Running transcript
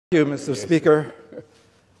Thank you, Mr. Speaker.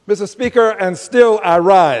 Mr. Speaker, and still I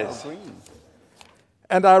rise.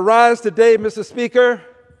 And I rise today, Mr. Speaker,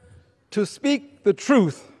 to speak the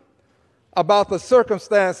truth about the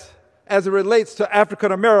circumstance as it relates to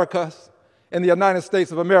African Americans in the United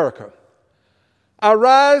States of America. I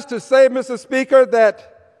rise to say, Mr. Speaker,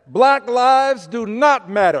 that black lives do not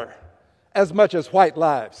matter as much as white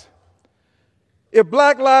lives. If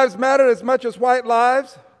black lives matter as much as white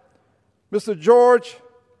lives, Mr. George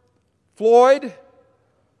Floyd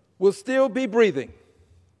will still be breathing.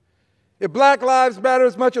 If black lives matter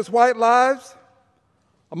as much as white lives,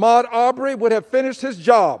 Ahmaud Arbery would have finished his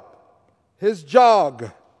job, his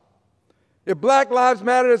jog. If black lives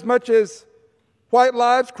matter as much as white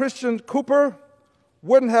lives, Christian Cooper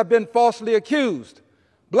wouldn't have been falsely accused.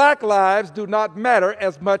 Black lives do not matter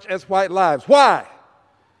as much as white lives. Why?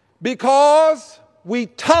 Because we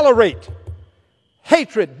tolerate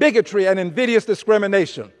hatred, bigotry, and invidious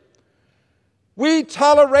discrimination. We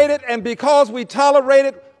tolerate it, and because we tolerate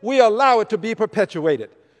it, we allow it to be perpetuated.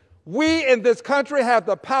 We in this country have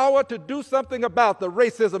the power to do something about the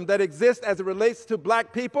racism that exists as it relates to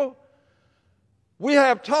black people. We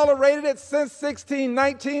have tolerated it since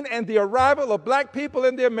 1619 and the arrival of black people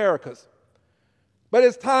in the Americas. But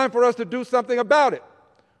it's time for us to do something about it.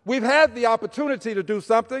 We've had the opportunity to do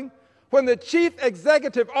something when the chief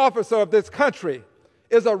executive officer of this country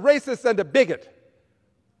is a racist and a bigot.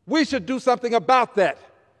 We should do something about that.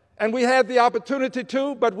 And we had the opportunity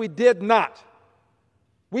to, but we did not.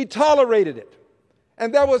 We tolerated it.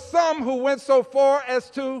 And there were some who went so far as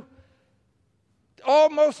to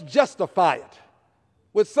almost justify it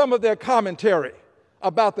with some of their commentary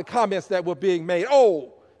about the comments that were being made.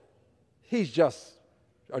 Oh, he's just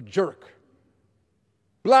a jerk.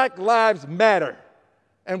 Black lives matter,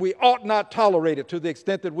 and we ought not tolerate it to the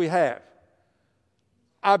extent that we have.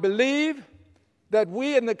 I believe that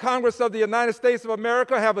we in the Congress of the United States of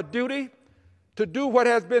America have a duty to do what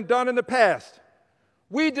has been done in the past.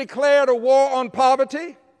 We declared a war on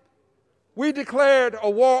poverty. We declared a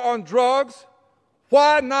war on drugs.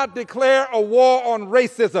 Why not declare a war on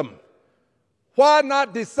racism? Why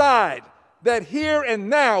not decide that here and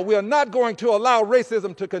now we are not going to allow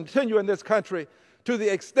racism to continue in this country to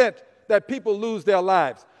the extent that people lose their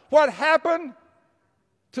lives? What happened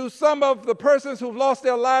to some of the persons who've lost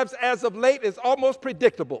their lives as of late is almost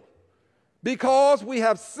predictable, because we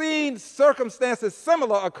have seen circumstances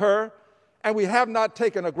similar occur and we have not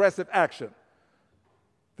taken aggressive action.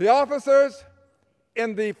 The officers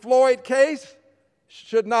in the Floyd case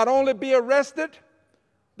should not only be arrested,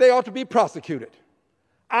 they ought to be prosecuted.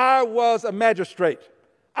 I was a magistrate.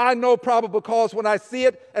 I know probable cause when I see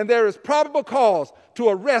it, and there is probable cause to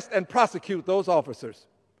arrest and prosecute those officers.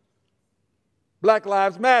 Black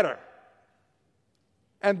lives matter.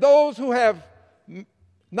 And those who have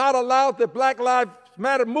not allowed the Black Lives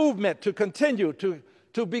Matter movement to continue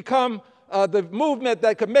to become the movement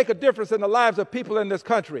that could make a difference in the lives of people in this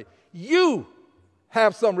country, you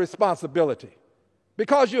have some responsibility,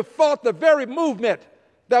 because you fought the very movement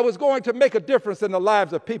that was going to make a difference in the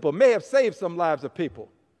lives of people, may have saved some lives of people.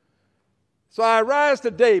 So I rise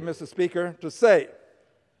today, Mr. Speaker, to say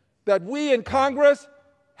that we in Congress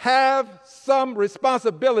have some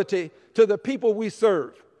responsibility to the people we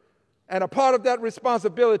serve. And a part of that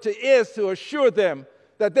responsibility is to assure them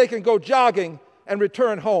that they can go jogging and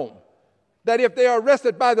return home. That if they are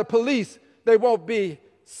arrested by the police, they won't be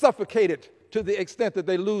suffocated to the extent that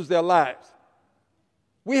they lose their lives.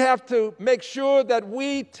 We have to make sure that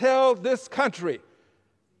we tell this country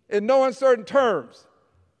in no uncertain terms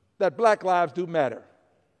that black lives do matter.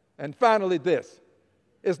 And finally, this.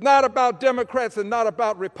 It's not about Democrats and not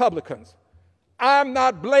about Republicans. I'm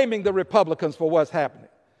not blaming the Republicans for what's happening.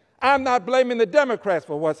 I'm not blaming the Democrats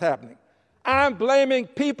for what's happening. I'm blaming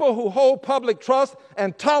people who hold public trust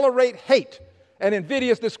and tolerate hate and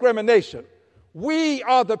invidious discrimination. We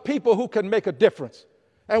are the people who can make a difference,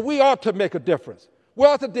 and we ought to make a difference. We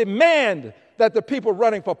ought to demand that the people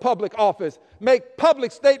running for public office make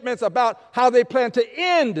public statements about how they plan to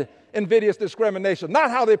end invidious discrimination, not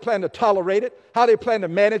how they plan to tolerate it, how they plan to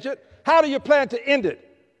manage it. How do you plan to end it?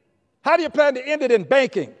 How do you plan to end it in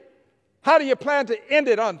banking? How do you plan to end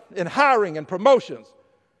it in hiring and promotions?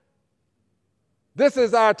 This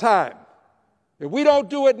is our time. If we don't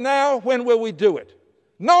do it now, when will we do it?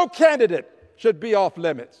 No candidate should be off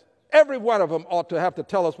limits. Every one of them ought to have to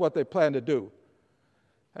tell us what they plan to do.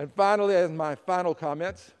 And finally, as my final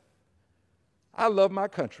comments, I love my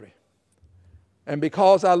country. And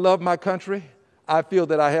because I love my country, I feel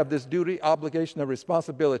that I have this duty, obligation, and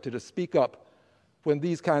responsibility to speak up when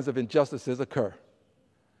these kinds of injustices occur.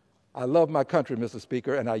 I love my country, Mr.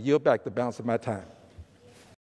 Speaker, and I yield back the balance of my time.